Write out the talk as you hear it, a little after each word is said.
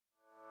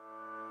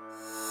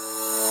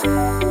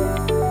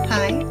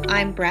Hi,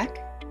 I'm Breck,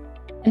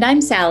 And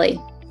I'm Sally.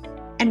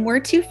 and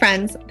we're two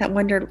friends that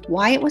wondered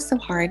why it was so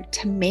hard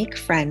to make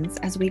friends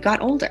as we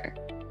got older.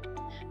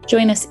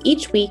 Join us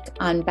each week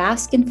on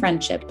Bask in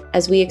Friendship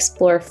as we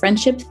explore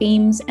friendship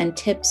themes and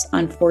tips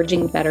on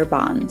forging better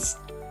bonds.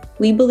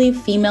 We believe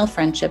female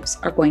friendships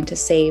are going to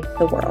save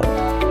the world.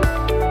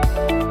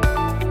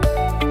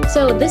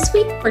 So this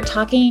week, we're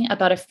talking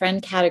about a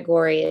friend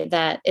category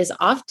that is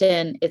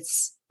often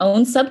its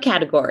own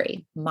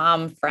subcategory,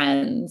 mom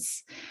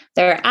friends.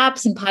 There are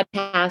apps and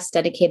podcasts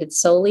dedicated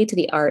solely to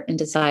the art and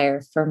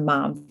desire for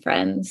mom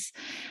friends.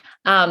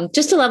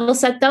 Just to level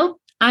set, though,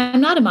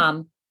 I'm not a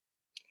mom.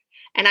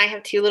 And I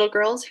have two little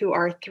girls who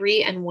are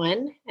 3 and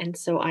 1, and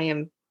so I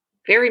am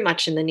very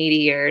much in the needy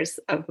years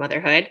of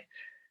motherhood.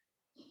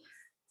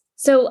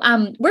 So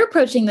we're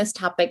approaching this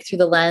topic through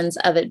the lens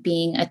of it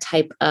being a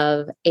type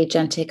of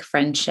agentic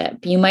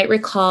friendship. You might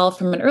recall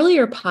from an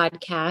earlier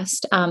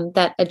podcast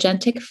that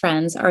agentic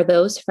friends are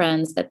those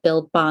friends that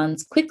build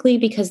bonds quickly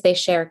because they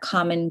share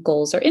common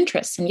goals or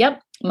interests. And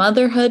yep,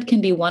 motherhood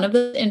can be one of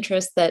the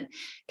interests that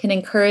can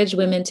encourage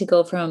women to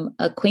go from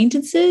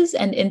acquaintances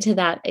and into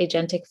that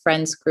agentic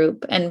friends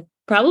group, and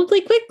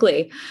probably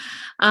quickly.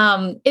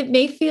 It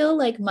may feel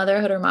like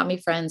motherhood or mommy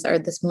friends are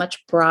this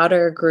much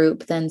broader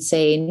group than,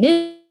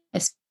 say,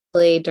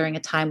 especially during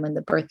a time when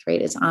the birth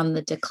rate is on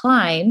the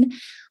decline.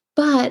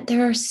 But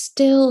there are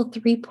still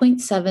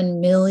 3.7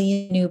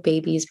 million new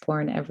babies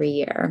born every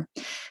year.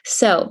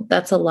 So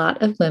that's a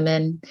lot of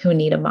women who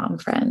need a mom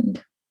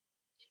friend.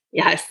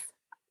 Yes,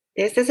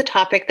 this is a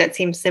topic that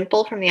seems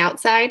simple from the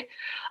outside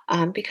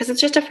because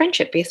it's just a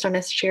friendship based on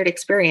a shared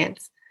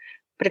experience.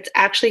 But it's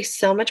actually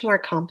so much more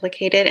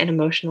complicated and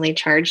emotionally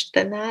charged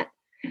than that.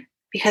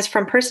 Because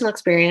from personal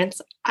experience,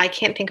 I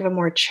can't think of a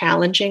more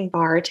challenging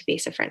bar to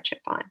base a friendship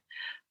on.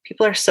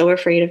 People are so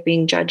afraid of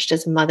being judged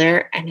as a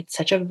mother, and it's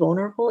such a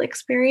vulnerable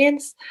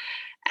experience.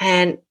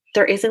 And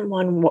there isn't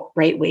one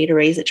right way to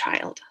raise a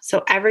child.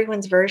 So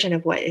everyone's version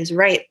of what is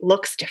right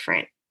looks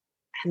different.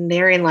 And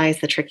therein lies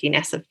the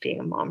trickiness of being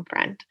a mom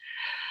friend.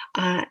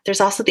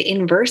 There's also the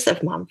inverse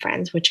of mom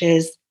friends, which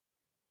is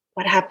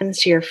what happens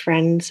to your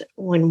friends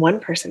when one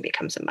person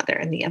becomes a mother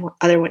and the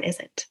other one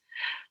isn't.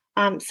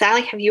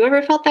 Sally, have you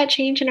ever felt that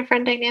change in a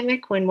friend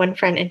dynamic when one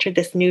friend entered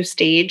this new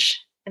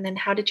stage? And then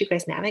how did you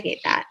guys navigate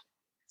that?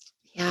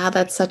 Yeah,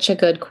 that's such a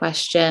good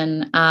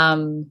question.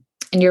 And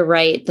you're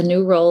right, the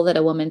new role that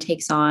a woman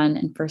takes on,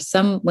 and for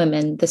some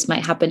women, this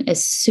might happen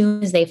as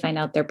soon as they find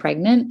out they're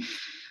pregnant.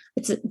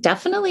 It's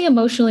definitely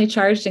emotionally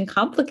charged and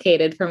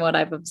complicated from what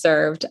I've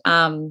observed.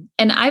 And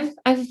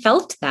I've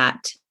felt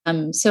that.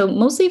 So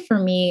mostly for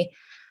me,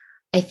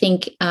 I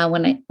think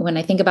when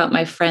I think about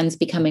my friends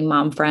becoming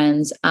mom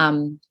friends,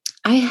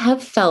 I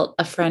have felt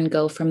a friend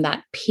go from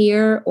that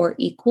peer or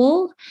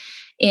equal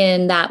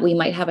in that we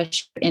might have a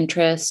shared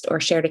interest or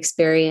shared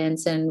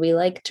experience, and we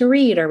like to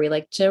read, or we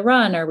like to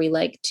run, or we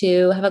like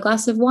to have a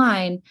glass of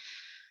wine.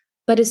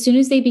 But as soon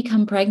as they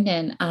become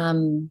pregnant,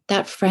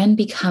 that friend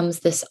becomes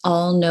this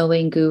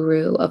all-knowing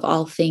guru of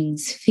all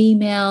things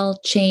female,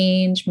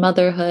 change,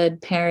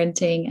 motherhood,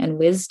 parenting, and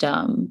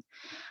wisdom.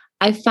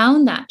 I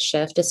found that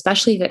shift,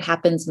 especially if it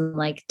happens in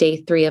like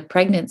day 3 of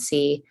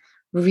pregnancy,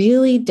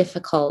 really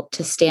difficult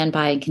to stand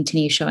by and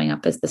continue showing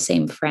up as the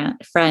same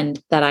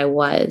friend that I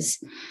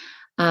was.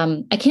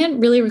 I can't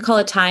really recall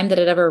a time that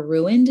it ever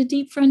ruined a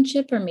deep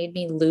friendship or made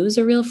me lose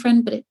a real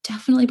friend, but it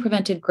definitely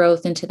prevented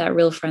growth into that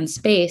real friend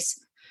space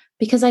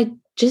because I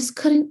just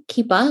couldn't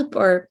keep up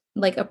or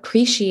like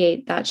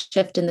appreciate that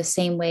shift in the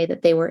same way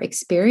that they were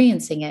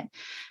experiencing it.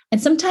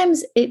 And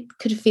sometimes it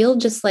could feel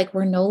just like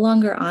we're no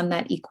longer on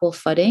that equal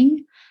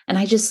footing. And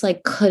I just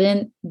like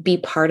couldn't be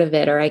part of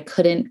it, or I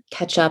couldn't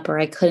catch up, or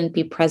I couldn't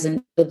be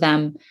present with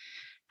them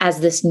as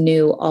this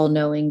new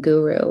all-knowing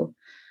guru.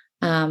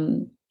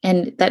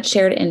 And that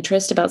shared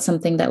interest about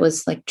something that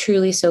was like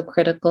truly so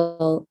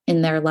critical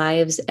in their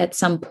lives at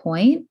some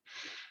point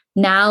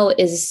now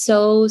is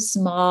so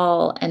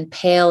small and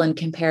pale in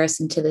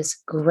comparison to this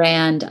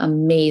grand,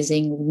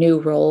 amazing new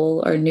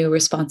role or new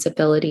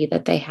responsibility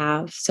that they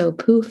have. So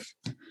poof,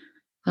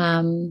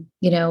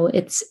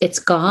 it's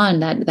gone.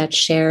 That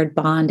shared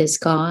bond is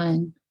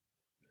gone.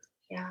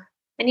 Yeah.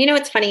 And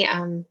it's funny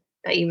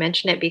that you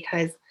mention it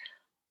because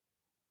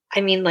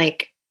I mean,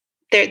 like,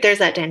 there's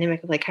that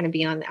dynamic of like kind of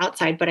being on the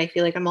outside, but I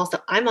feel like I'm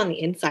on the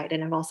inside,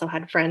 and I've also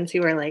had friends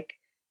who are like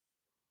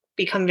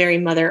become very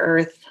Mother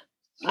Earth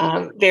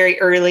very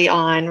early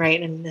on,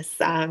 right? And this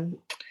like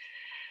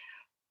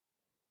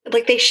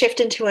they shift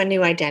into a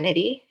new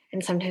identity,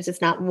 and sometimes it's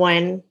not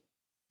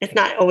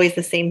always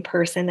the same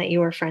person that you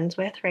were friends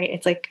with, right?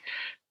 It's like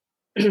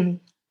I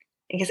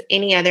guess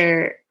any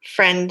other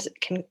friend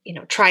can,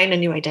 try in a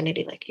new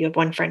identity. Like you have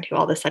one friend who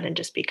all of a sudden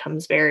just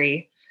becomes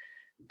very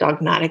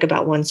dogmatic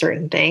about one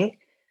certain thing.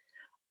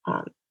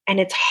 And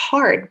it's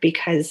hard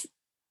because,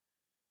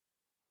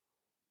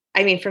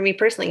 I mean, for me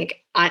personally,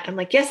 like, I'm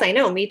like, yes, I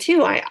know, me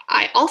too.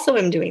 I also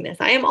am doing this.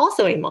 I am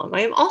also a mom.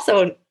 I am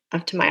also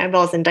up to my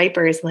eyeballs in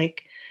diapers.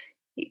 Like,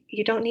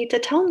 you don't need to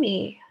tell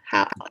me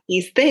how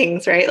these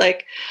things, right?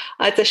 Like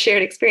it's a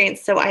shared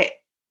experience. So I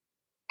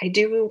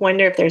do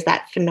wonder if there's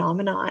that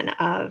phenomenon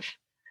of,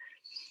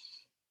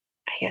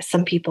 I guess,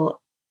 some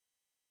people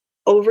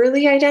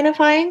overly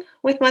identifying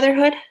with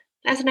motherhood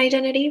as an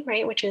identity,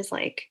 right? Which is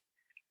like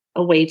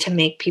a way to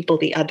make people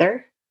the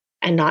other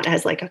and not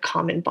as like a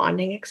common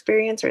bonding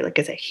experience or like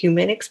as a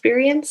human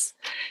experience.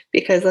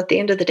 Because at the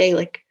end of the day,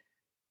 like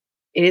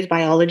it is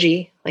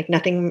biology. Like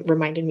nothing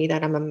reminded me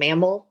that I'm a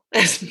mammal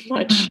as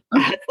much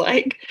as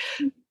like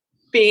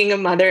being a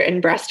mother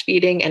and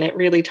breastfeeding. And it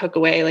really took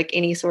away like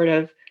any sort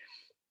of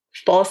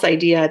false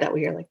idea that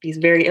we are like these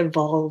very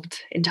evolved,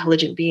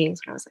 intelligent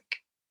beings. And I was like,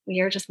 we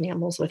are just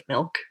mammals with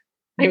milk.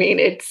 I mean,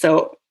 it's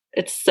so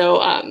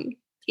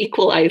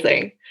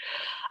equalizing.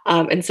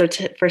 And so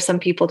for some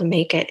people to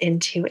make it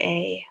into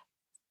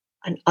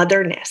an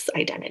otherness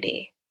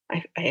identity,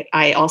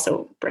 I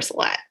also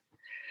bristle at.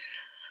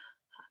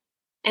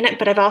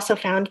 But I've also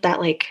found that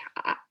like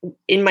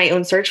in my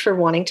own search for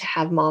wanting to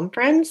have mom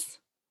friends,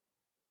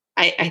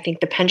 I think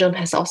the pendulum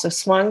has also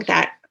swung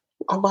that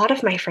a lot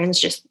of my friends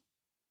just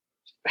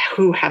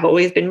who have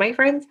always been my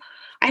friends,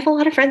 I have a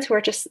lot of friends who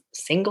are just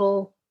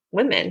single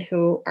women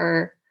who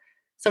are,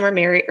 some are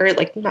married or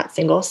like not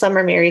single, some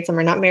are married, some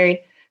are not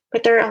married,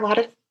 but there are a lot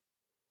of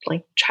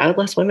like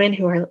childless women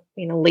who are,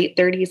 late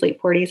 30s,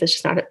 late 40s. It's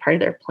just not a part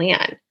of their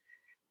plan.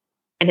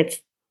 And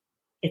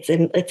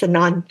it's a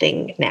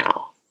non-thing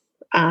now.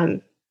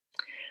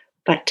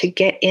 But to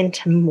get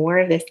into more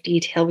of this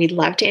detail, we'd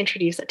love to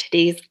introduce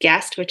today's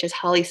guest, which is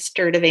Holly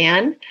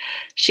Sturtevant.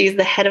 She's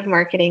the head of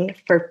marketing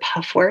for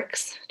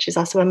Puffworks. She's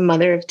also a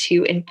mother of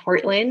two in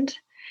Portland.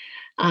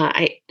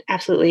 I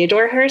absolutely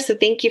adore her. So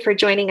thank you for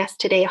joining us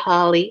today,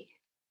 Holly.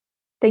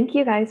 Thank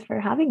you guys for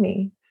having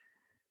me.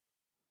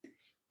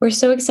 We're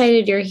so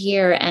excited you're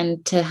here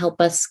and to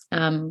help us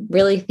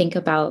really think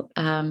about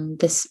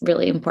this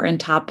really important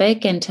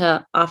topic and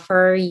to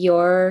offer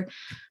your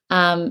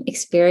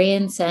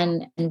experience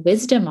and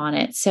wisdom on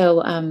it.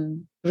 So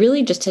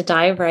really just to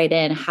dive right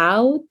in,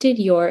 how did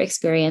your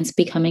experience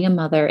becoming a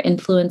mother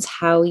influence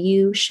how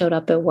you showed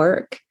up at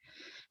work?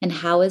 And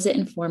how has it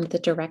informed the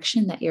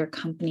direction that your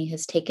company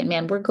has taken?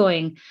 Man, we're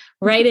going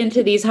right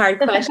into these hard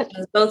questions,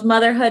 both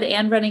motherhood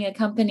and running a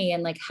company.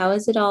 And like, how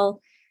has it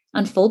all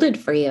unfolded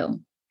for you?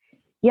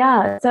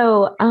 Yeah.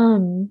 So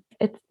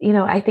it's,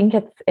 I think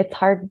it's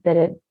hard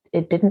that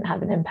it didn't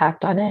have an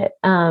impact on it.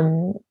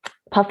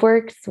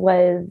 Puffworks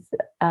was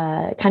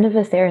kind of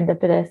a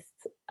serendipitous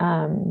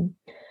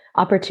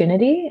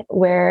opportunity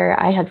where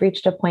I had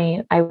reached a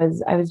point. I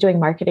was doing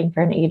marketing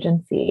for an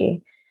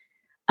agency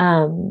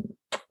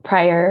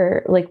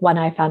prior, like when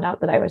I found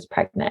out that I was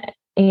pregnant,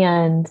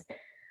 and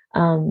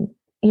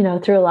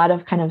through a lot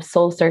of kind of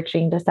soul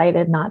searching,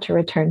 decided not to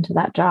return to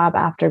that job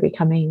after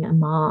becoming a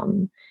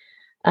mom.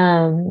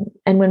 And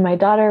when my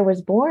daughter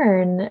was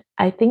born,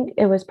 I think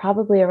it was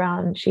probably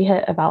she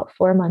hit about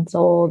 4 months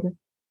old.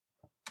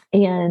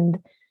 And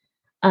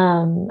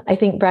I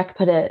think Breck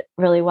put it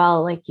really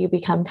well, like you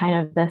become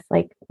kind of this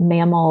like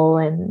mammal,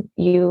 and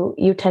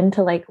you tend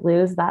to like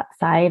lose that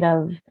side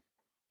of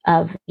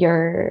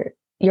your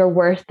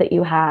worth that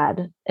you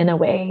had, in a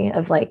way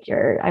of like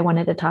I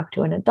wanted to talk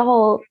to an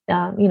adult,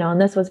 and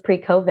this was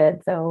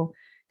pre-COVID. So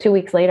 2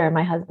 weeks later,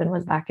 my husband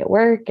was back at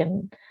work,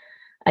 and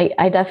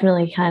I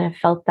definitely kind of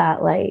felt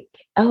that like,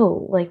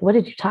 oh, like, what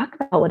did you talk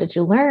about? What did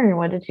you learn?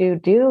 What did you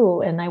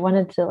do? And I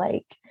wanted to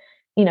like,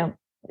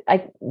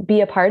 I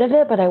be a part of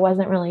it, but I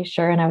wasn't really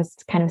sure. And I was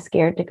kind of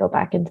scared to go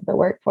back into the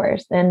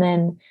workforce. And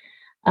then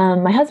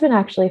my husband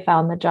actually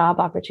found the job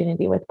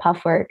opportunity with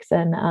Puffworks,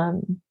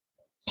 and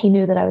he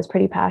knew that I was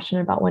pretty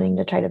passionate about wanting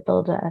to try to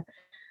build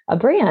a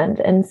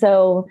brand. And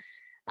so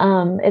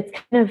it's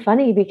kind of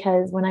funny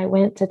because when I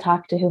went to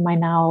talk to who my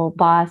now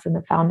boss and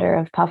the founder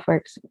of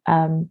Puffworks,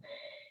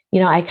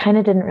 I kind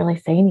of didn't really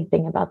say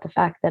anything about the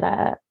fact that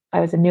I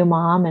was a new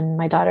mom and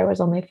my daughter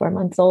was only 4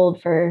 months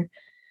old, for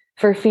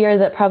fear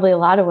that probably a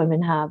lot of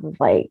women have of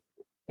like,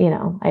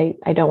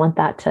 I don't want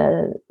that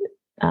to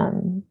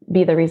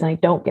be the reason I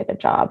don't get a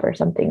job or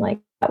something like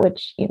that,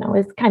 which,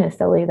 is kind of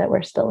silly that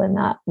we're still in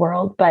that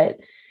world. But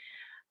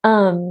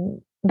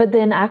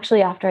then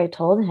actually after I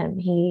told him,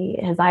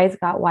 his eyes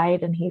got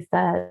wide and he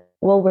said,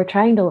 well, we're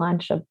trying to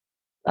launch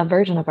a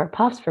version of our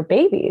puffs for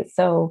babies.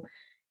 So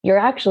you're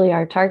actually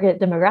our target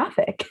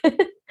demographic.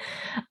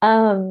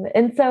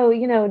 And so,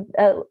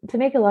 to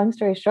make a long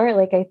story short,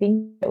 like, I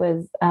think it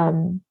was,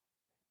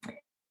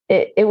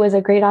 it was a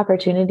great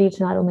opportunity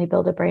to not only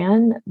build a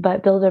brand,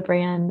 but build a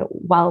brand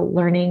while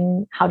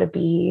learning how to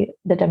be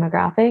the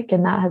demographic.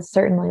 And that has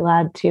certainly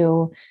led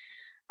to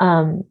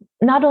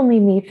not only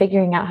me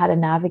figuring out how to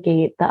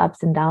navigate the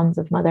ups and downs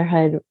of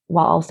motherhood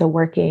while also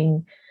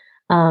working.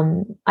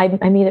 I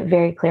made it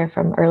very clear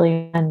from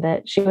early on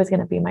that she was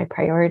going to be my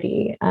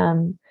priority,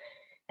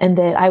 and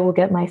that I will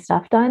get my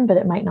stuff done, but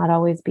it might not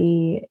always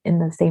be in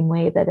the same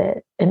way that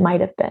it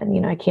might have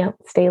been. I can't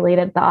stay late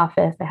at the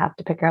office. I have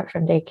to pick her up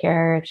from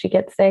daycare. If she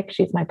gets sick,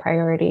 she's my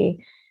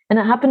priority. And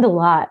it happened a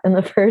lot in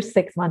the first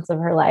 6 months of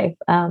her life.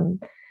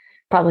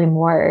 probably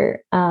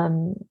more.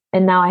 And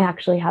now I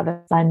actually have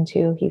a son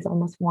too. He's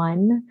almost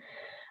 1.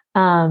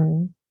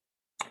 Um,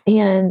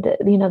 and,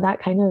 that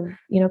kind of,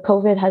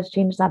 COVID has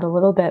changed that a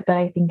little bit, but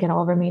I think it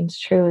all remains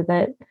true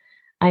that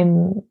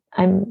I'm,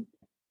 I'm,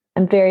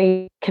 I'm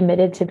very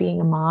committed to being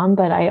a mom,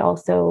 but I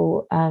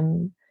also,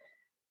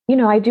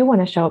 I do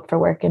want to show up for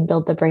work and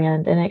build the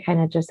brand. And it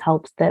kind of just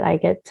helps that I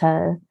get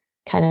to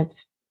kind of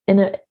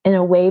in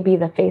a way be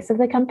the face of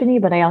the company,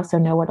 but I also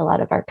know what a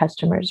lot of our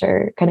customers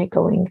are kind of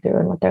going through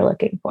and what they're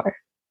looking for.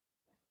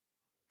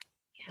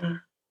 Yeah.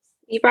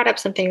 You brought up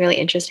something really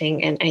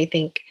interesting. And I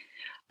think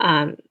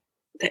that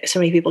so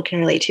many people can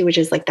relate to, which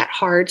is like that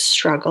hard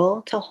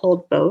struggle to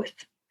hold both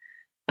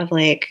of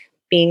like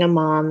being a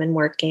mom and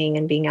working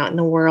and being out in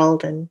the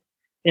world. And,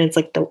 it's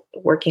like the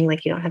working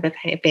like you don't have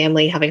a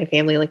family, having a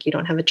family like you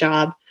don't have a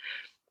job.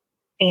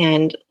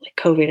 And like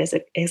COVID has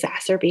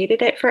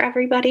exacerbated it for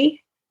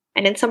everybody.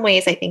 And in some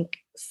ways, I think,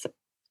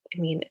 I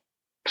mean,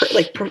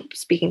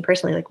 speaking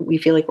personally, like we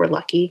feel like we're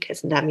lucky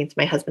because that means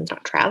my husband's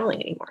not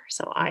traveling anymore.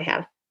 So I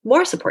have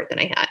more support than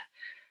I had.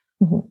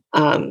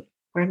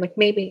 Where I'm like,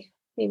 maybe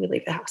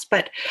leave the house.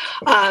 But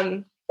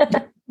but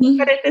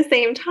at the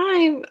same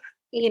time,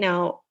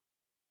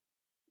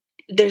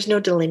 there's no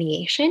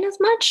delineation as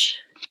much.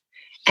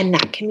 And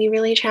that can be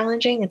really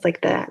challenging. It's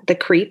like the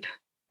creep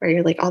where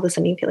you're like all of a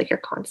sudden you feel like you're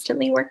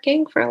constantly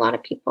working for a lot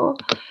of people.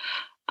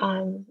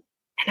 And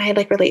I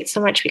like relate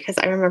so much because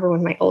I remember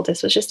when my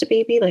oldest was just a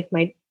baby, like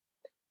my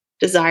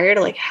desire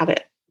to like have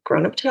it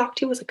grown up to talk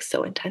to was like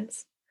so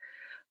intense.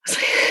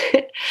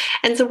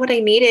 And so what I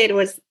needed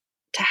was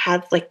to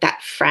have like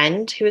that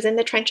friend who was in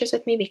the trenches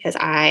with me because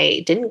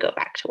I didn't go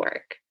back to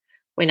work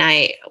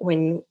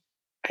when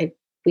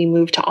we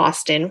moved to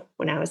Austin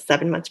when I was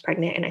 7 months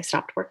pregnant and I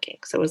stopped working.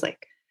 So it was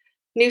like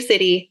new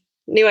city,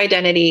 new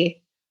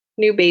identity,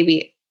 new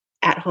baby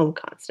at home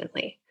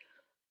constantly.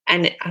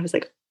 And I was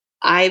like,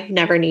 I've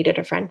never needed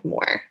a friend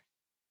more.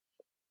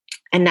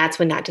 And that's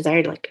when that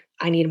desire, like,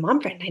 I need a mom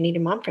friend. I need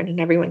a mom friend. And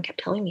everyone kept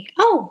telling me,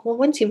 oh, well,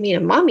 once you meet a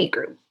mommy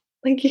group,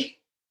 like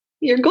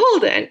you're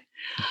golden.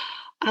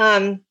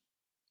 And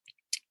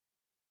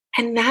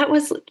that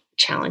was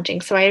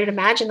challenging. So I would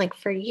imagine like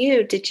for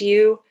you,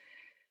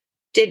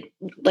 did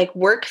like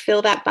work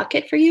fill that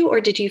bucket for you?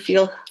 Or did you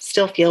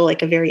still feel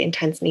like a very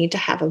intense need to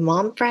have a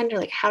mom friend? Or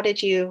like, how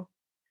did you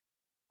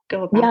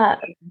go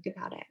about think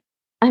about it?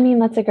 I mean,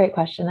 that's a great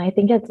question. I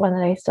think it's one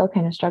that I still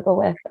kind of struggle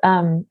with.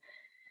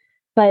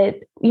 But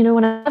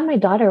when I had my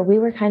daughter, we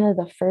were kind of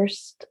the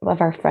first of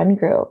our friend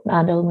group.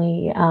 Not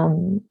only,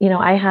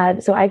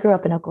 I grew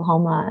up in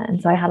Oklahoma,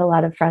 and so I had a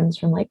lot of friends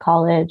from like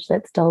college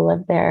that still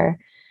live there.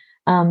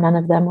 None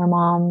of them were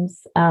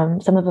moms.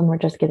 Some of them were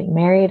just getting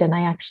married, and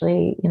I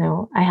actually,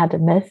 I had to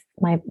miss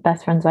my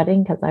best friend's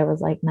wedding because I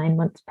was like 9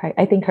 months pregnant.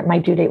 I think my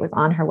due date was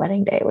on her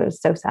wedding day. It was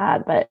so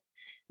sad, but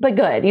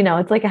good.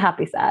 It's like a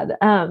happy sad.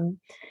 And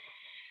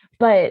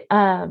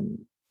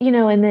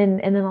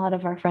then a lot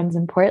of our friends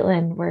in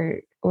Portland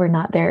were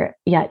not there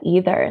yet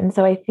either. And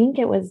so I think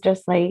it was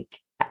just like,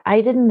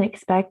 I didn't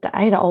expect,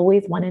 I had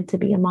always wanted to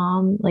be a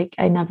mom. Like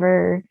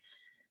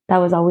that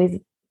was always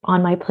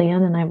on my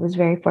plan. And I was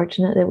very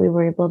fortunate that we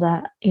were able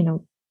to,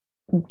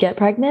 get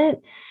pregnant.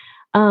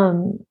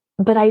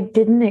 But I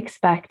didn't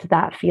expect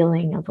that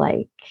feeling of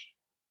like,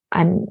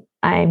 I'm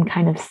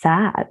kind of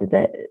sad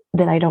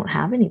that I don't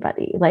have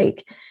anybody.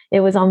 Like it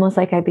was almost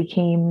like I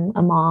became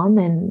a mom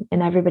and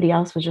everybody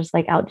else was just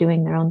like out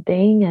doing their own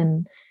thing.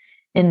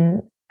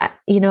 And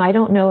I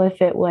don't know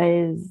if it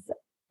was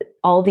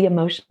all the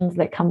emotions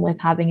that come with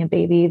having a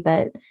baby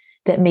that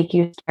make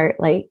you start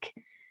like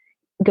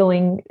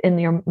going in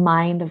your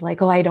mind of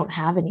like, oh, I don't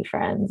have any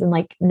friends. And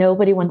like,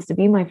 nobody wants to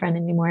be my friend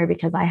anymore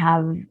because I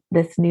have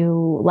this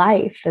new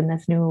life and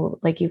this new,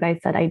 like you guys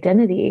said,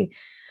 identity.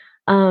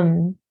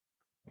 And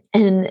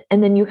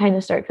then you kind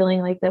of start feeling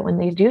like that when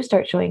they do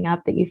start showing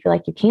up that you feel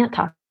like you can't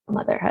talk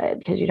about motherhood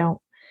because you don't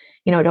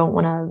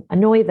want to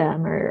annoy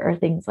them or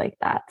things like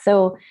that.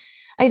 So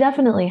I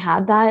definitely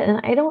had that.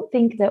 And I don't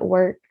think that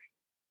work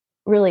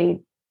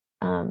really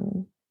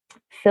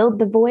filled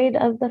the void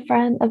of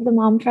the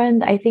mom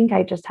friend. I think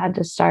I just had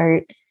to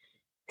start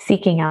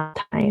seeking out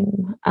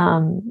time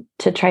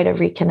to try to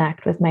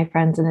reconnect with my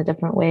friends in a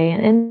different way.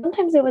 And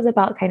sometimes it was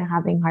about kind of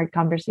having hard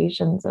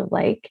conversations of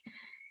like,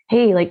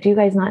 hey, like, do you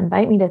guys not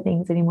invite me to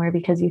things anymore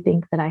because you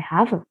think that I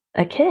have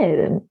a kid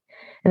and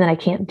that I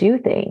can't do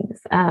things?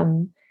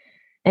 And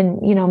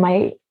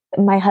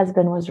my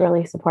husband was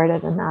really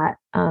supportive in that.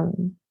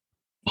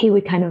 He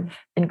would kind of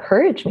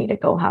encourage me to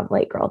go have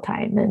like girl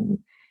time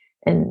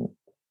and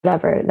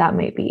whatever that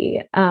might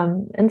be.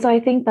 And so I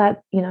think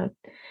that, to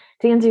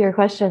answer your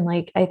question,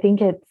 like, I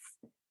think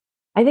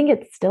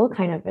it's still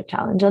kind of a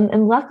challenge.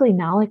 And luckily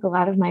now, like a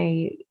lot of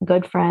my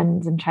good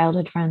friends and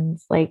childhood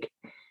friends, like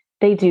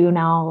they do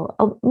now,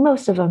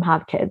 most of them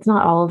have kids,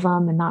 not all of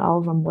them, and not all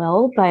of them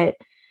will, but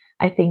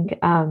I think,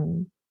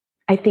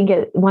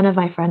 one of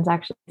my friends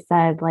actually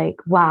said like,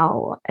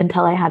 wow,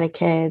 until I had a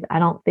kid, I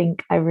don't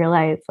think I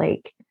realized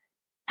like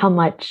how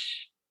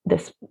much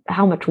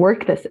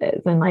work this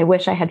is. And I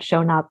wish I had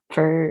shown up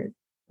for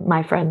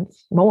my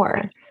friends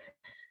more.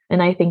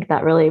 And I think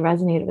that really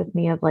resonated with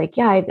me of like,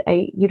 yeah,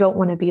 you don't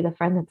want to be the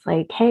friend that's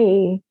like,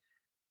 hey,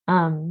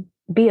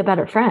 be a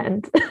better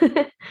friend.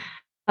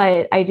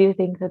 But I do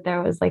think that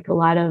there was like a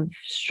lot of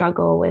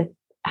struggle with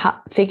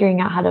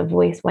figuring out how to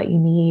voice what you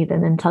need.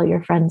 And until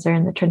your friends are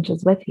in the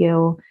trenches with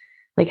you,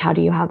 like, how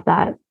do you have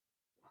that,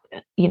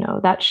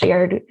 that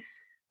shared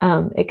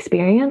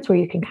experience where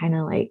you can kind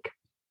of like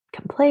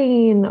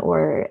complain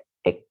or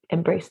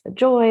embrace the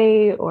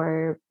joy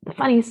or the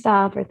funny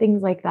stuff or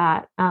things like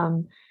that.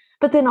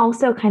 But then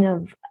also kind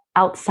of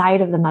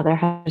outside of the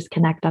motherhood, just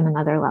connect on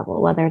another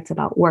level, whether it's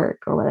about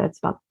work or whether it's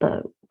about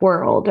the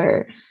world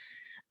or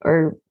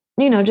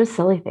just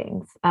silly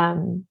things.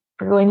 Or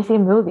going to see a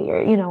movie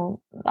or,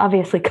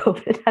 obviously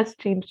COVID has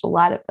changed a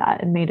lot of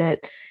that and made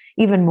it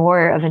even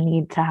more of a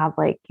need to have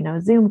like,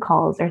 Zoom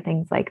calls or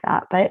things like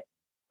that. But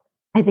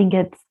I think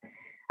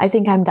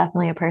I'm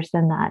definitely a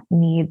person that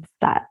needs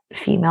that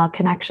female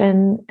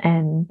connection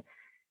and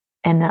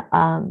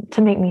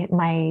to make me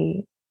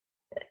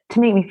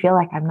feel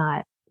like I'm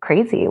not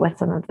crazy with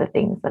some of the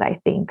things that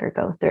I think or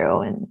go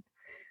through. And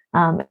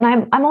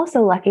I'm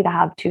also lucky to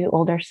have two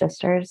older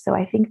sisters, so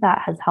I think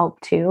that has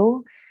helped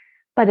too.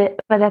 But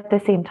at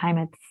the same time,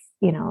 it's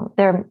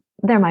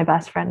they're my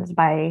best friends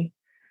by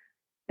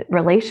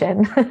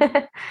relation.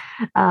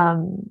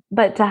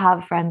 But to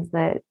have friends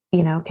that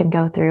can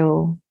go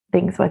through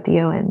things with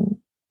you and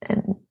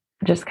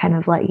just kind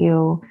of let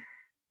you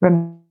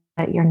remember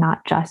that you're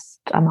not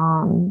just a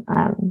mom,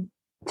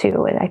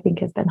 too, I think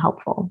has been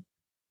helpful,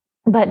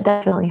 but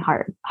definitely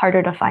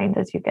harder to find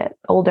as you get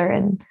older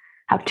and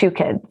have two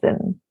kids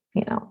and.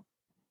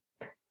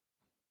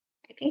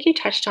 I think you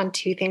touched on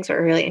two things that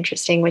were really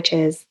interesting, which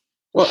is,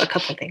 well, a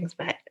couple of things,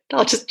 but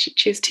I'll just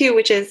choose two,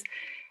 which is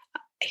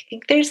I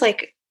think there's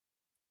like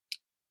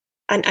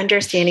an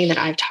understanding that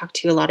I've talked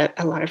to a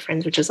lot of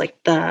friends, which is like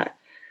the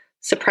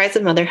surprise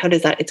of motherhood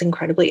is that it's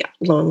incredibly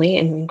lonely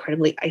and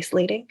incredibly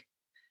isolating.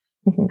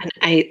 Mhm. And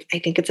I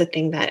think it's a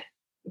thing that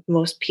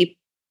most people,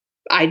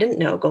 I didn't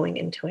know going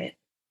into it.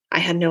 I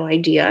had no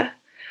idea.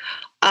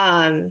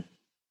 And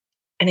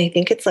I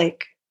think it's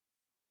like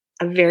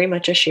a very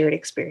much a shared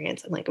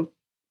experience and like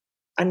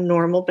a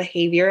normal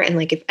behavior. And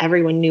like if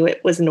everyone knew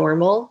it was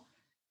normal,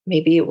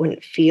 maybe it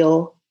wouldn't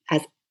feel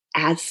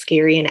as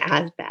scary and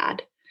as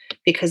bad,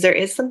 because there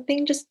is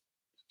something just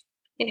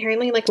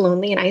inherently like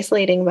lonely and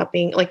isolating about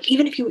being like,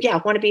 even if you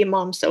want to be a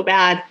mom so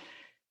bad,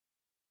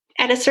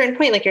 at a certain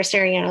point, like you're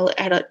staring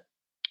at a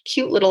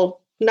cute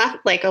little,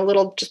 not like a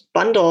little just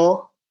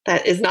bundle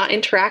that is not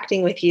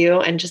interacting with you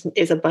and just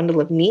is a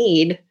bundle of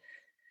need.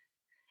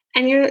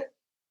 And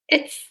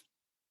it's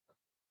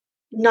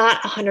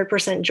not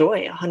 100%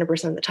 joy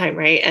 100% of the time,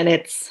 right? And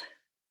that's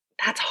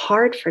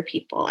hard for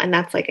people. And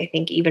that's like, I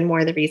think even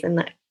more the reason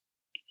that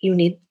you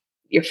need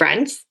your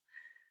friends,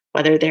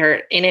 whether they're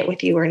in it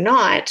with you or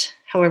not.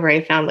 However,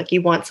 I found like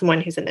you want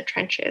someone who's in the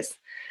trenches,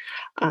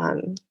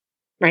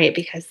 right?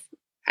 Because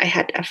I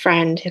had a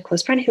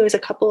close friend who was a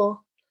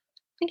couple,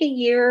 like a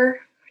year,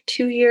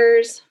 2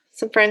 years,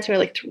 some friends who are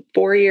like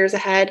 4 years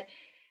ahead.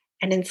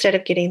 And instead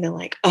of getting the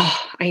like,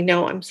 oh, I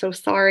know, I'm so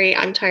sorry,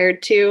 I'm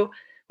tired too,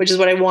 which is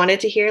what I wanted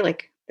to hear,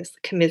 like this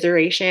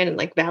commiseration and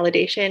like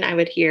validation, I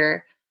would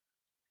hear,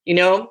 you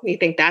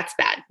think that's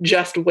bad.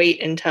 Just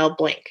wait until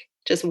blank.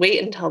 Just wait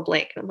until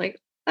blank. And I'm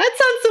like, that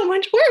sounds so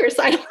much worse.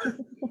 I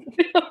don't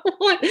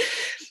want.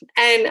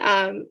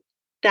 And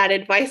that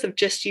advice of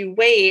just you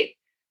wait,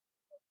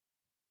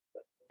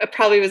 it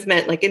probably was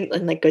meant like in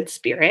like good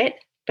spirit,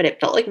 but it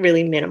felt like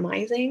really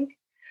minimizing.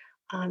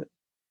 Um,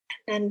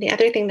 and the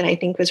other thing that I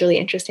think was really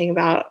interesting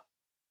about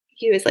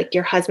you is like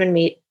your husband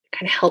kind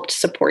of helped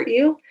support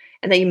you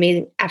and that you made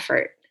an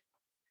effort.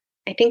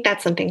 I think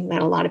that's something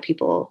that a lot of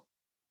people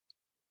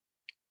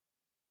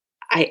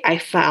I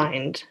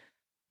find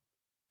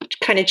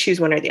kind of choose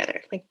one or the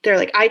other. Like they're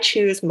like, I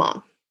choose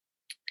mom.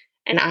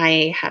 And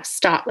I have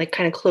stopped, like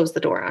kind of closed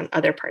the door on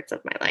other parts of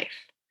my life.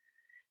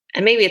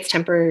 And maybe it's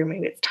temporary,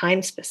 maybe it's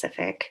time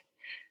specific.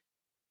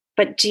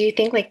 But do you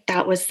think like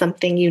that was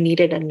something you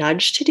needed a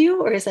nudge to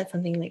do? Or is that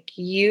something like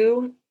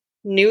you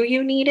knew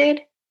you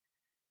needed?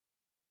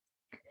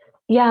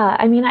 Yeah,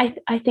 I mean, I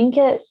think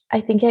it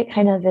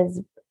kind of is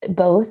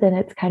both, and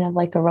it's kind of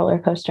like a roller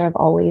coaster of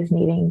always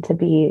needing to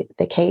be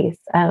the case.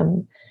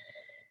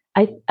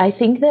 I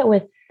think that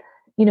with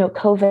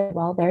COVID,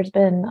 well, there's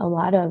been a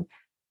lot of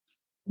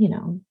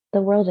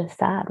the world is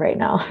sad right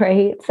now,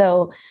 right?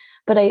 So,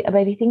 but I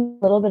think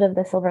a little bit of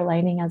the silver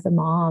lining as a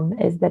mom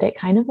is that it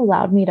kind of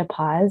allowed me to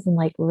pause and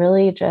like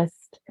really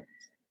just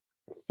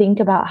think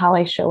about how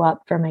I show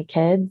up for my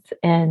kids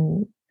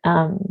and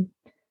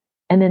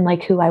then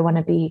like who I want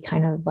to be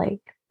kind of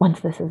like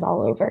once this is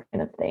all over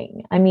kind of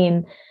thing. I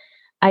mean,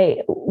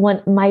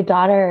 when my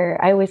daughter,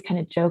 I always kind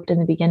of joked in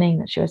the beginning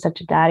that she was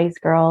such a daddy's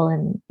girl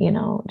and,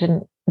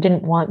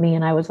 didn't want me.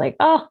 And I was like,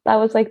 oh, that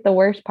was like the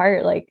worst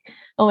part. Like,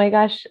 oh my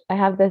gosh, I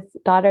have this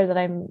daughter that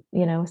I'm,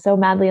 so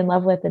madly in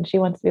love with, and she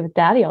wants to be with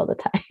daddy all the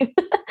time.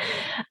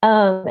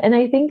 And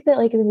I think that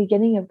like in the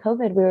beginning of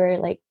COVID, we were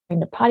like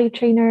trying to potty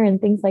train her and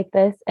things like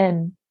this.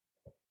 And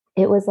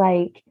it was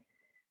like,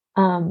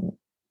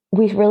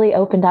 we really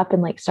opened up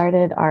and like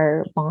started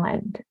our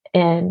bond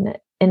in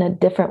a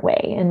different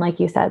way. And like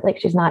you said, like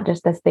she's not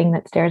just this thing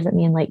that stares at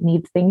me and like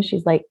needs things.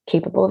 She's like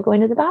capable of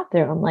going to the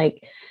bathroom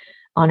like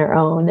on her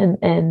own,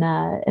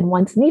 and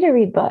wants me to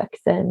read books.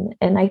 And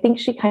I think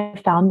she kind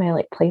of found my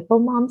like playful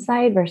mom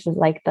side versus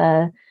like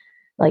the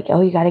like,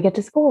 oh, you got to get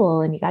to school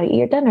and you got to eat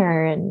your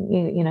dinner and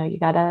you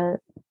got to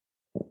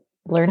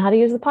learn how to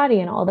use the potty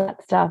and all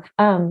that stuff.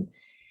 And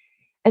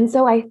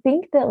so I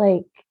think that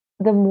like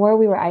the more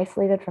we were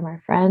isolated from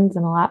our friends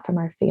and a lot from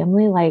our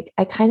family, like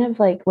I kind of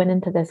like went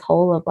into this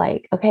hole of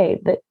like, okay,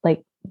 that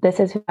like this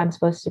is who I'm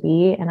supposed to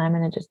be, and I'm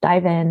gonna just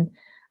dive in,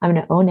 I'm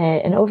gonna own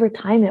it. And over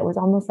time, it was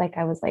almost like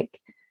I was like,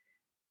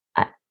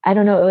 I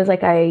don't know, it was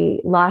like I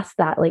lost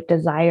that like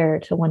desire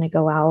to want to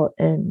go out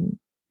and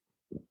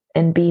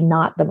be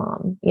not the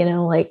mom,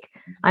 like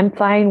I'm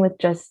fine with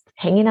just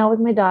hanging out with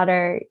my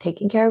daughter,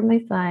 taking care of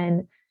my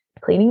son,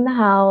 cleaning the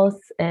house,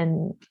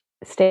 and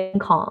staying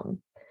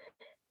calm.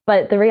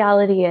 But the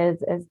reality is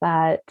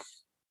that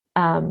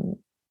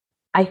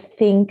I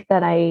think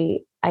that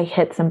I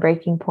hit some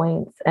breaking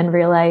points and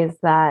realized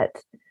that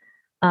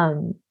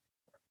um,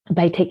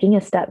 by taking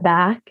a step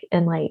back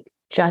and like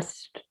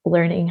just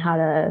learning how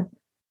to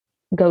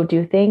go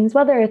do things,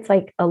 whether it's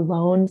like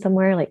alone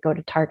somewhere, like go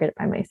to Target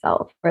by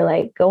myself, or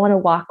like go on a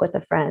walk with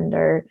a friend,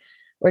 or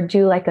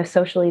do like a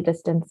socially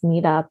distanced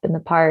meetup in the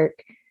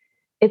park.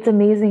 It's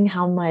amazing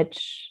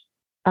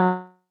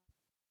uh,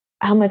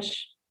 how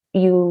much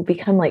you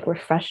become like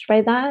refreshed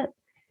by that.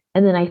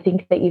 And then I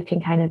think that you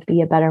can kind of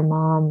be a better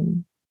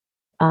mom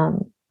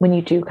when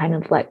you do kind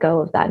of let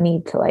go of that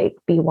need to like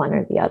be one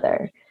or the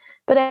other.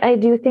 But I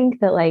do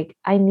think that like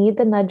I need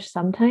the nudge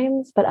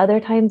sometimes, but other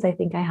times I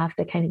think I have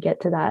to kind of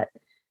get to that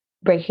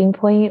breaking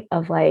point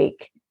of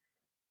like,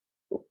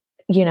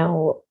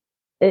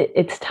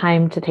 it's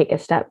time to take a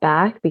step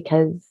back,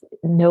 because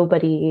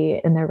nobody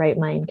in their right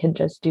mind can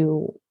just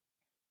do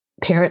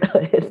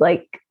parenthood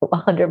like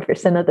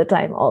 100% of the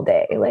time all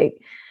day. Like,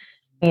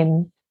 I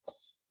mean,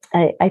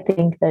 I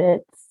think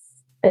that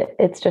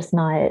it's just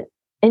not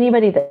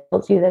anybody that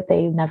tells you that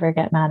they never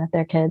get mad at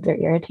their kids or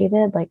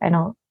irritated. Like, I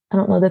don't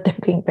know that they're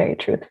being very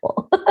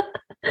truthful.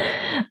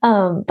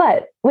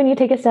 But when you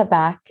take a step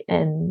back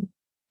and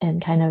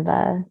kind of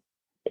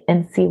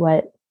and see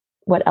what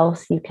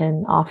else you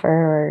can offer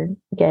or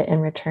get in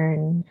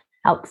return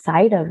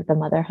outside of the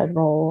motherhood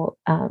role,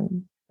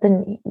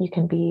 then you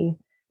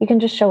can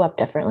just show up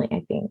differently,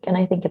 I think. And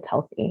I think it's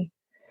healthy.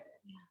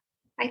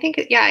 I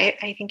think, yeah,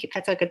 I think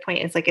that's a good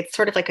point. It's like, it's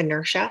sort of like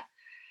inertia,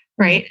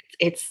 Mhm. right?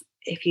 It's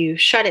if you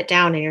shut it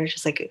down and you're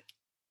just like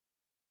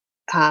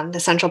the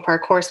Central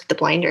Park horse with the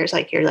blinders,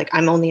 like you're like,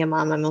 I'm only a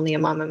mom, I'm only a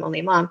mom, I'm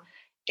only a mom.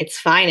 It's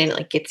fine. And it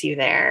like gets you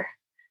there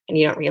and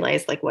you don't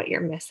realize like what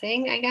you're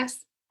missing, I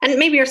guess. And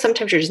maybe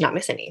sometimes you're just not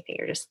missing anything.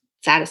 You're just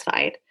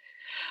satisfied.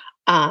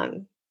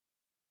 Um,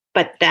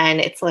 but then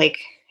it's like,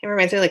 it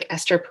reminds me of like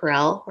Esther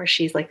Perel, where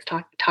she's like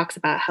talks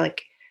about how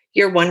like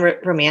your one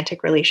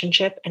romantic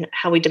relationship and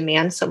how we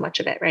demand so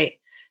much of it, right?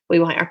 We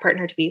want our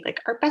partner to be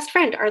like our best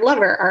friend, our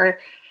lover, our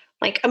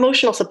like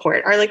emotional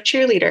support, our like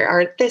cheerleader,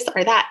 our this,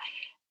 or that.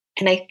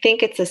 And I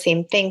think it's the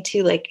same thing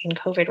too, like in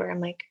COVID, where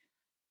I'm like,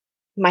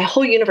 my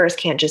whole universe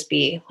can't just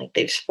be like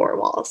these four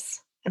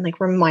walls, and like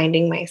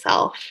reminding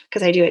myself,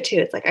 because I do it too.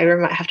 It's like I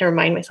have to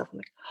remind myself, I'm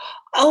like,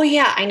 oh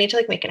yeah, I need to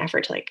like make an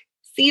effort to like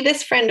see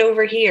this friend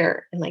over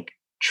here and like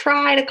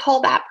try to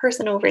call that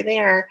person over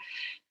there,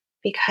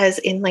 because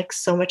in like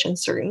so much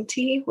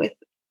uncertainty with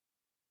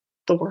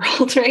the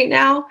world right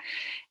now,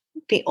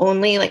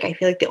 I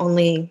feel like the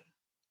only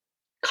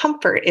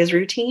comfort is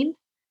routine.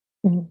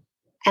 Mhm.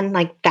 And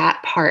like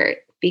that part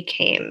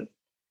became,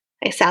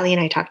 like Sally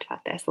and I talked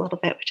about this a little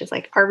bit, which is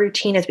like our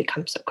routine has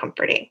become so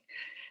comforting.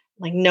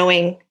 Like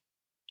knowing,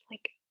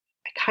 like,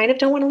 I kind of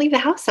don't want to leave the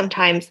house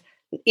sometimes,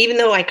 even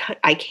though I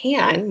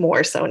can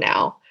more so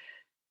now,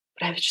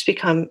 but I've just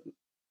become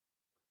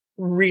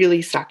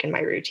really stuck in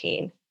my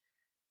routine,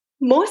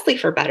 mostly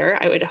for better.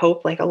 I would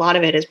hope like a lot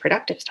of it is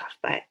productive stuff,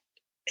 but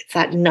it's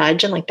that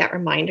nudge and like that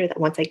reminder that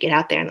once I get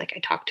out there and like I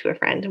talk to a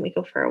friend and we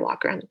go for a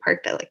walk around the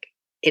park, that like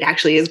it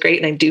actually is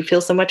great and I do feel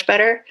so much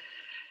better.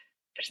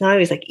 But it's not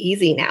always like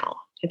easy now.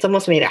 It's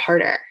almost made it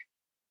harder.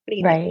 What do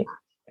you think? Right.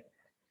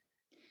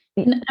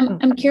 And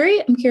I'm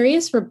curious. I'm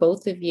curious for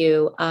both of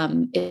you,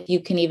 if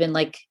you can even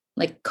like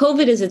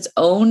COVID is its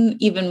own.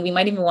 Even we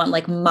might even want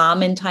like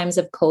mom in times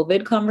of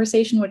COVID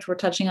conversation, which we're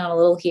touching on a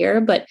little here.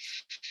 But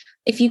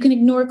if you can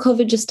ignore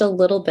COVID just a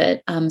little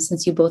bit,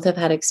 since you both have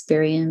had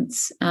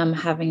experience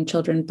having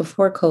children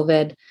before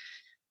COVID,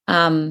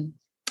 um,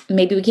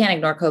 maybe we can't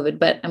ignore COVID.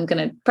 But I'm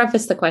going to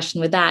preface the question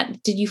with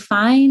that. Did you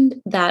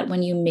find that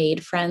when you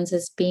made friends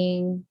as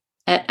being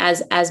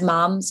as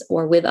moms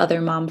or with other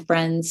mom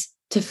friends,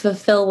 to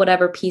fulfill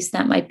whatever piece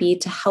that might be,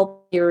 to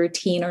help your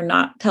routine or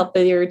not help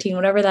with your routine,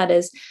 whatever that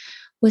is,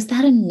 was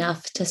that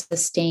enough to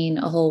sustain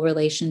a whole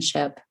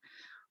relationship?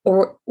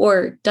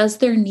 Or does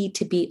there need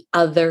to be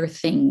other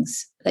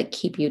things that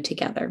keep you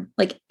together?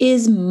 Like,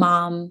 is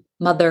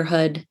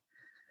motherhood,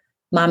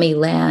 mommy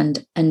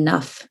land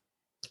enough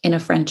in a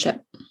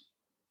friendship?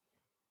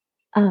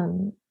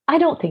 I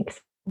don't think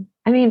so.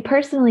 I mean,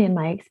 personally, in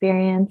my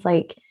experience,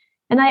 like,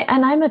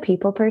 I'm a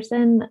people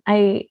person.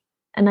 I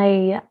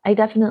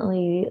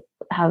definitely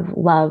have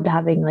loved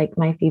having like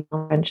my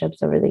female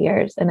friendships over the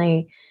years.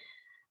 And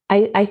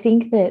I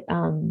think that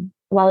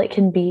while it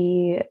can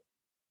be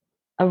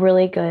a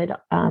really good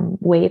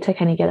way to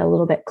kind of get a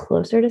little bit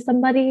closer to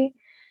somebody,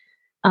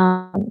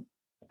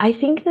 I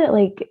think that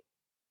like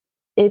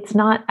it's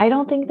not, I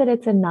don't think that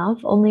it's enough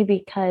only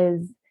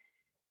because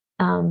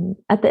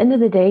at the end of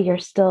the day,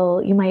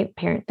 you might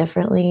parent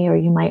differently or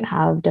you might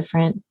have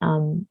different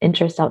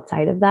interests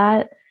outside of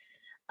that.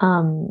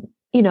 Um,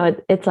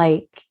 it's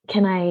like,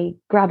 can I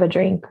grab a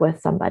drink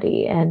with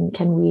somebody? And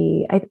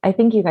I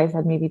think you guys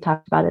had maybe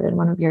talked about it in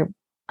one of your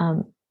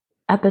um,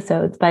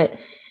 episodes, but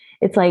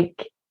it's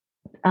like,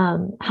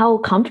 how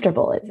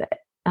comfortable is it?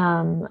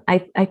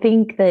 I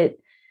think that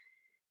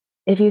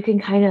if you can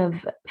kind of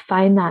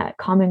find that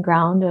common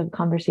ground of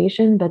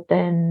conversation, but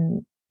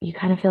then you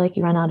kind of feel like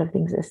you run out of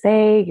things to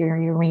say,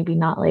 you're maybe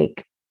not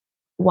like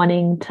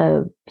wanting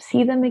to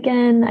see them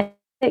again.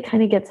 It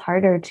kind of gets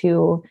harder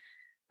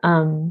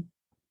um,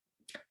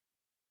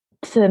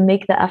 to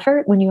make the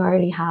effort when you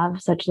already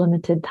have such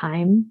limited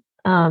time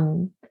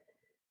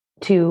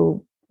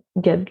to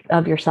give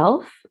of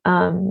yourself.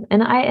 And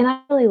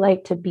I really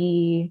like to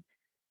be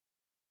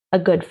a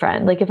good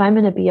friend. Like if I'm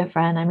going to be a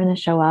friend, I'm going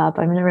to show up.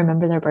 I'm going to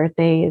remember their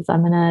birthdays.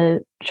 I'm going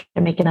to try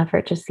to make an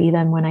effort to see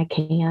them when I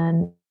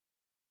can,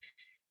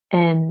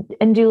 and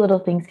do little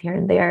things here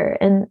and there.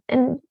 And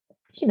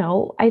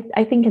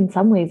I think in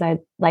some ways I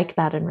like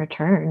that in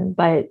return,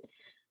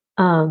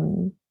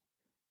 um,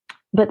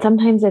 but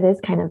sometimes it is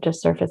kind of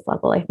just surface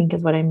level. I think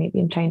is what I maybe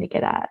am trying to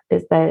get at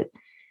is that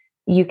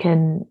you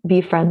can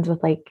be friends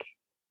with like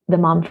the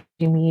mom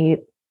you meet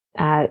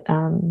at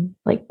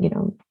like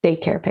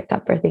daycare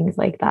pickup or things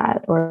like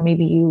that, or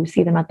maybe you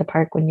see them at the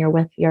park when you're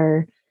with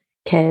your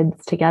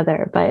kids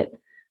together. But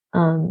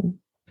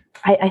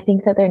I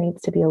think that there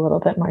needs to be a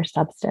little bit more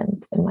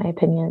substance, in my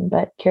opinion.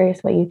 But curious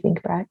what you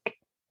think, Breck.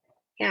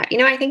 Yeah,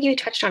 I think you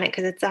touched on it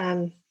because it's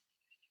I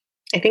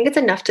think it's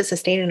enough to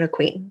sustain an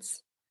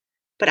acquaintance.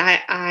 But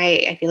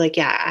I feel like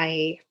yeah,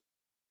 I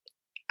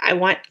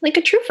want like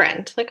a true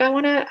friend. Like I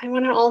want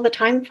an all the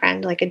time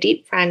friend, like a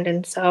deep friend.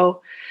 And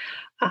so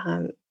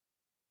um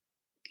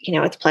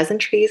it's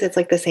pleasantries. It's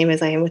like the same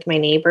as I am with my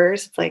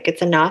neighbors. It's like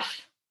it's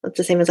enough. It's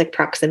the same as like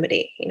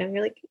proximity.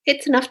 You're like,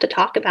 it's enough to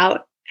talk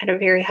about at a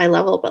very high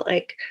level, but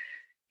like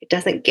it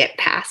doesn't get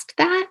past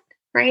that,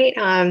 right?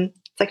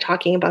 It's like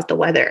talking about the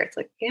weather. It's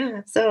like,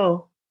 yeah,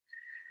 so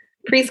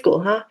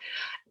preschool, huh?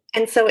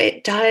 And so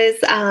it does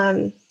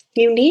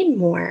you need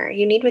more.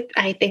 You need with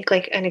I think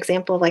like an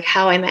example of like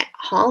how I met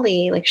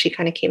Holly, like she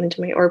kind of came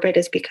into my orbit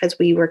is because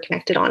we were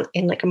connected on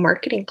in like a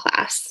marketing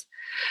class.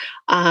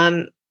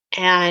 Um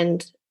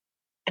and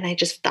and I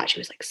just thought she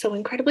was like so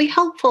incredibly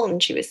helpful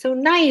and she was so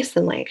nice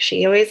and like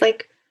she always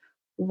like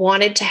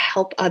wanted to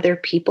help other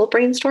people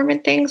brainstorm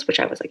and things, which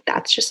I was like,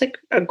 that's just like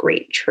a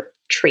great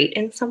trait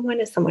in someone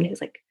is someone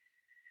who's like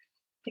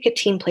a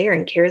team player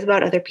and cares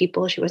about other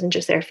people. She wasn't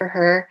just there for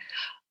her.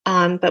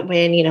 But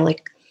when,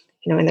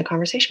 in the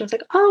conversation, I was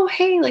like, oh,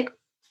 hey, like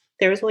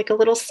there was like a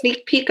little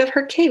sneak peek of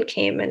her kid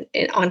came and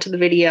onto the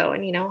video.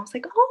 And, I was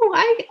like,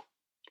 oh,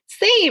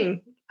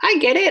 same. I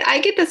get it.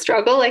 I get the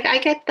struggle. Like I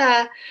get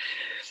the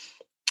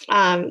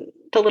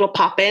little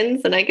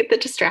pop-ins and I get the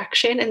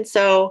distraction. And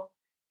so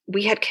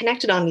we had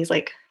connected on these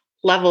like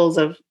levels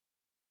of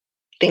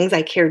things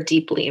I care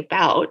deeply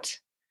about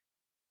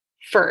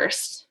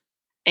first.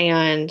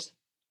 And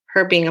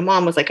her being a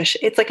mom was like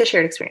it's like a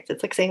shared experience.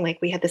 It's like saying like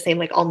we had the same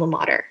like alma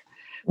mater.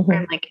 Where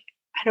I'm like,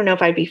 I don't know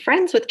if I'd be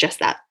friends with just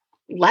that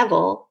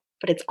level,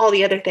 but it's all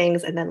the other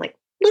things and then like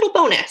little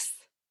bonus.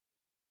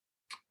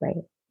 Right.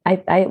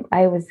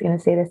 I was going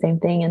to say the same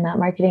thing in that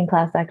marketing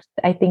class.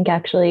 I think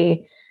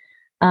actually,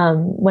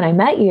 when I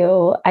met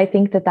you, I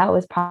think that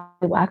was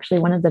probably actually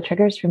one of the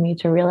triggers for me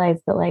to realize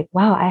that like,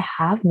 wow, I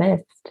have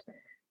missed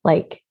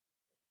like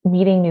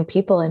meeting new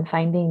people and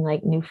finding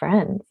like new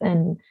friends.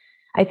 And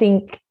I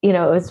think, it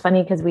was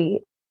funny because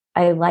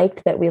I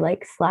liked that we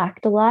like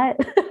slacked a lot.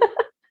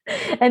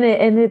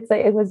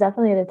 It was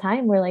definitely at a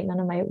time where like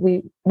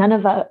none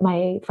of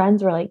my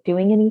friends were like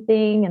doing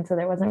anything. And so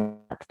there wasn't a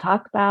lot to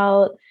talk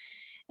about.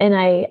 And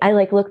I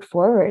like looked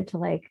forward to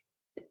like,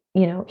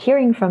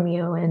 hearing from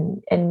you,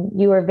 and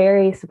you were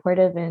very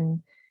supportive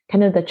in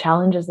kind of the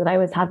challenges that I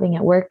was having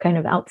at work, kind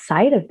of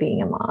outside of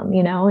being a mom,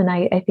 and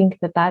I think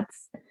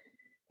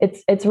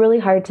it's really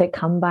hard to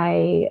come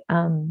by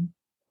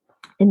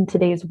in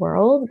today's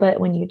world. But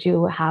when you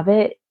do have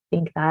it, I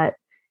think that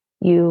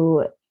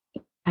you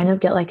kind of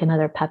get like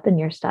another pep in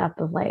your step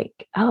of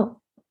like,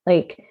 oh,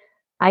 like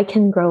I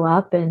can grow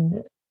up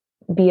and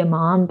be a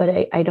mom,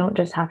 but I don't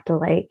just have to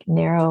like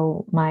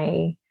narrow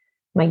my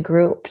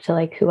group to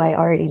like who I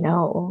already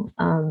know.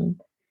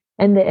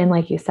 And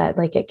like you said,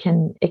 like it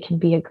can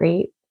be a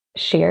great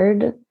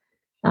shared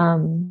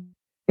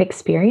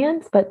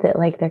experience, but that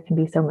like there can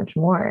be so much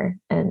more.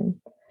 And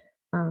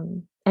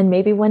and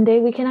maybe one day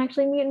we can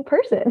actually meet in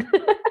person.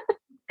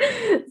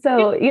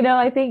 So,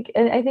 I think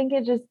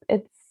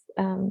it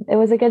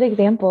was a good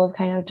example of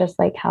kind of just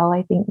like how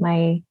I think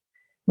my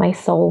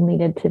soul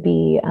needed to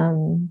be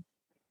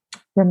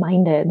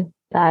reminded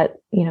that,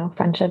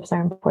 friendships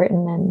are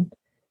important,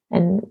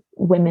 and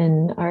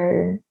women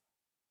are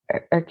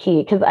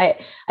key. Cause I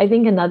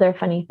think another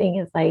funny thing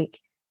is like,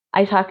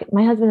 my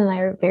husband and I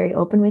are very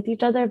open with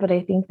each other, but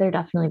I think there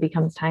definitely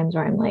becomes times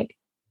where I'm like,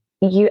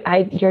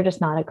 you're just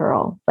not a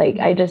girl. Like,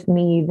 I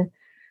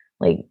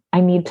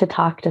need to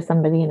talk to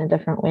somebody in a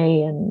different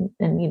way. And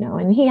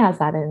he has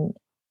that, and,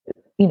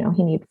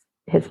 he needs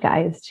his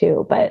guys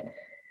too. But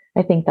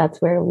I think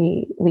that's where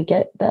we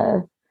get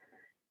the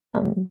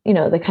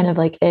kind of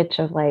like itch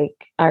of like,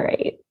 all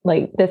right,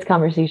 like this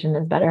conversation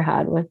is better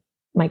had with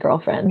my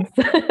girlfriends.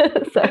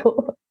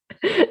 So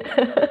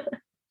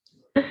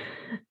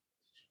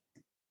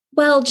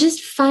Well,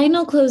 just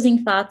final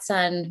closing thoughts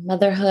on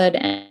motherhood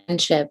and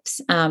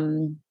friendships.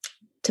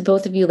 To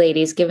both of you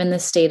ladies, given the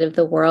state of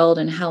the world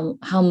and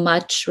how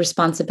much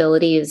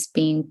responsibility is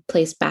being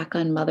placed back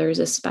on mothers,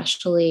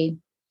 especially,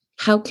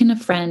 how can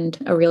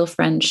a real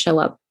friend, show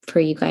up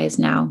for you guys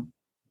now?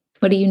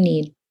 What do you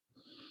need?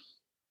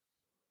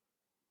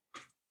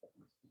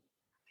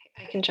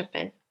 I can jump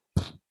in.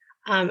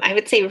 I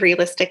would say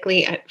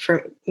realistically,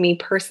 for me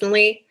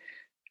personally,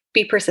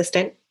 be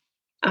persistent.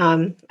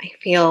 I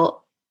feel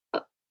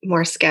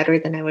more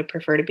scattered than I would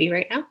prefer to be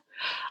right now.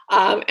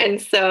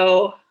 And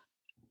so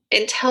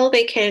until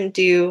they can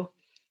do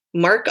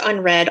mark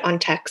unread on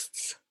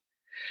texts,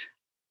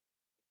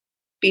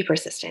 be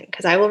persistent,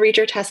 because I will read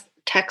your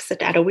text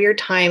at a weird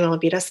time. I'll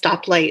be at a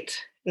stoplight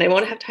and I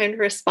won't have time to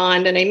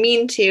respond. And I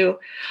mean to.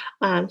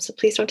 So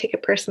please don't take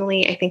it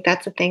personally. I think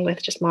that's the thing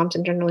with just moms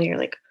in general. You're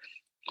like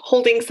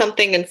holding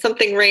something and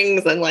something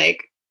rings and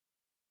like,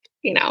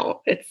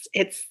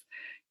 it's,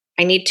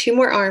 I need 2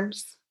 more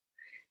arms.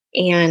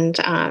 And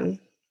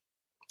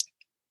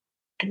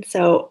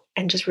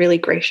just really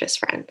gracious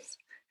friends.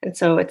 And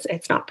so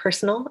it's not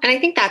personal. And I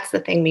think that's the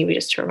thing, maybe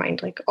just to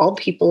remind like all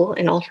people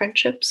in all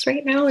friendships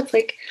right now, it's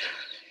like,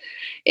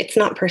 it's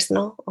not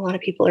personal. A lot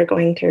of people are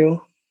going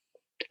through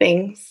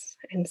things.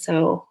 And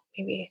so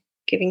maybe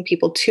giving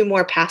people 2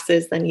 more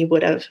passes than you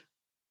would have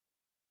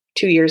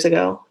 2 years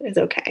ago is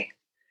okay.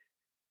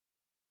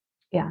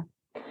 Yeah.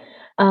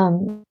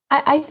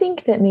 I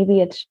think that maybe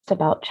it's just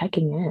about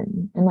checking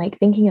in and like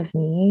thinking of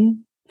me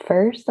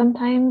first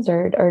sometimes,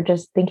 or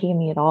just thinking of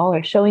me at all,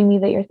 or showing me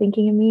that you're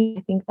thinking of me.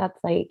 I think that's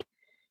like,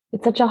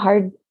 it's such a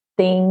hard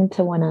thing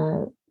to want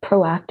to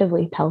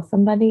proactively tell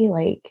somebody,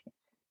 like,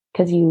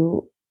 because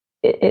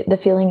the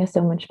feeling is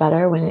so much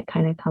better when it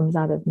kind of comes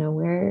out of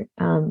nowhere.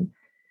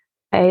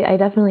 I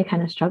definitely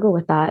kind of struggle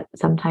with that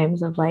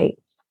sometimes, of like,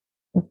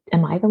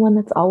 am I the one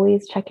that's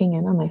always checking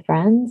in on my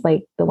friends,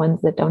 like the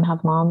ones that don't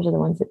have moms or the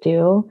ones that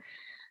do?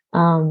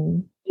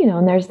 And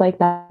there's like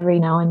that every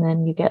now and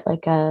then you get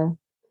like a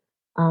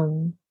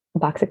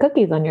box of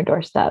cookies on your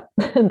doorstep.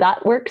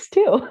 That works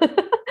too.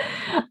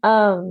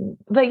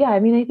 But yeah, I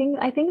mean,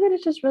 I think that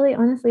it's just really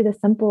honestly the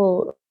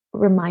simple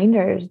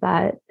reminders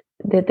that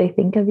they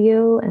think of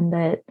you, and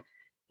that,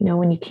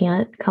 when you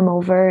can't come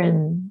over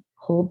and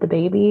hold the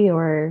baby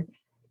or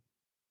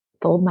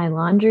fold my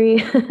laundry,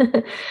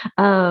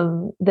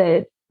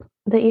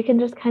 that you can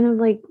just kind of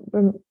like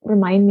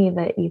remind me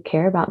that you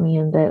care about me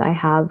and that I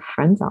have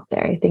friends out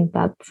there. I think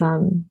that's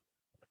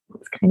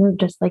it's kind of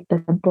just like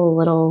the simple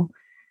little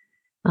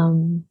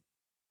kind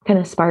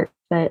of spark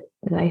that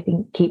I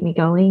think keep me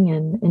going,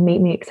 and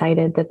make me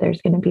excited that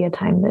there's going to be a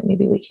time that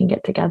maybe we can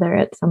get together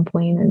at some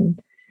point and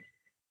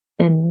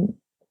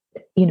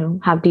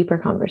have deeper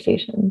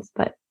conversations.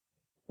 But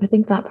I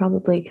think that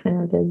probably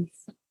kind of is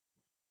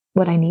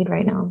what I need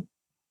right now.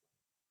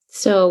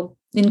 So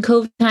in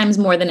COVID times,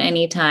 more than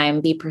any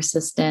time, be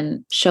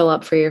persistent, show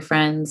up for your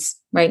friends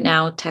right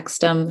now.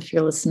 Text them if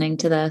you're listening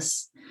to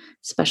this,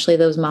 especially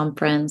those mom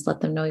friends. Let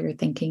them know you're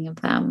thinking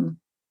of them.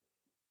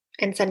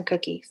 And send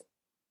cookies.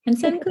 And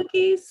send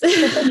cookies.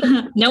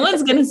 No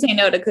one's going to say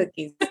no to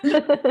cookies.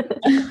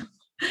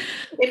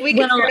 If we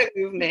could start a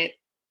movement,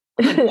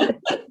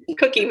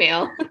 cookie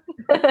mail.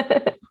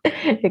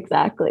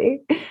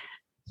 Exactly.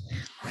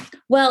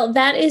 Well,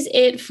 that is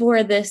it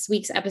for this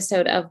week's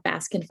episode of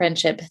Bask in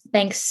Friendship.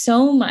 Thanks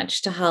so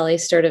much to Holly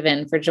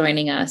Sturdivant for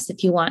joining us.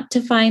 If you want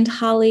to find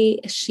Holly,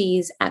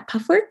 she's at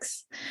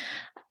Puffworks.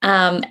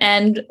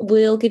 And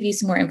we'll give you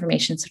some more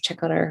information, so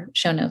check out our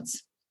show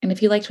notes. And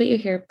if you liked what you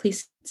hear,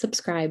 please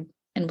subscribe,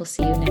 and we'll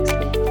see you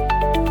next week.